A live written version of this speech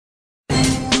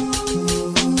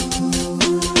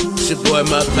your boy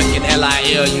motherfucking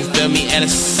Lil, you feel me? You know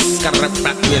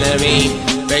what I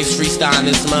mean? Bass freestyle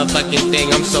this motherfucking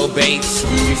thing, I'm so bass.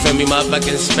 You feel me?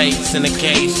 Motherfucking space in the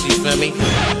case, you feel me?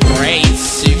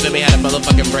 Brace, you feel me? Had a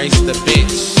motherfucking brace the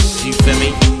bitch, you feel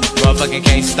me? Motherfucking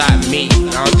can't stop me.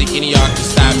 I don't think any of y'all can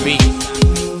stop me.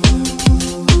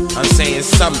 I'm saying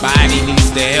somebody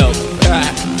needs to help.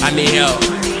 I need help.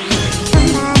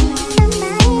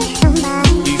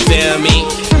 You feel me?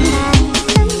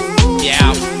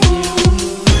 Yeah.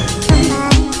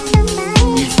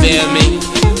 You feel me?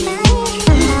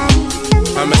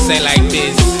 I'ma say like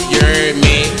this, you heard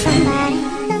me?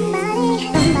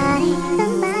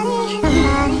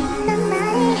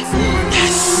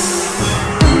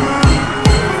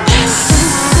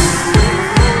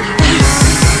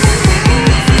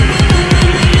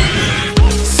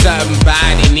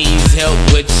 Somebody needs help,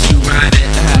 what you want it?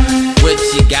 What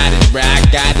you got it, bro? I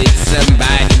got it.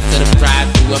 Somebody for the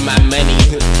profit with my money.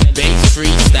 Bass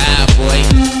freestyle, boy.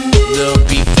 Lil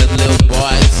B for Lil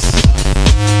boys.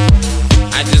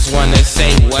 I just wanna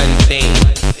say one thing.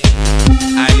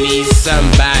 I need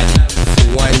somebody for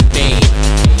one thing.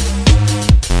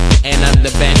 And I'm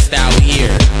the best out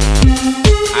here.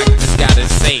 I just gotta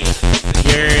say it.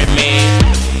 You heard me?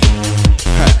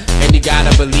 And you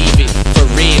gotta believe it, for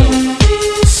real.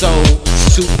 So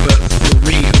super for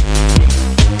real.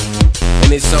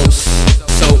 And it's so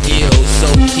ill, so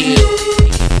kill.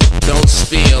 Don't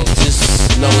spill,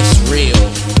 just know it's real.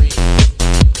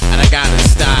 And I gotta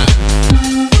stop,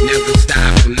 never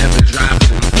stop them, never drop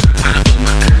them. Pop them,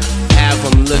 have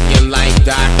them looking like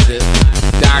doctor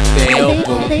help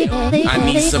them. I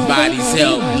need somebody's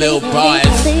help, Lil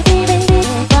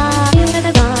boys.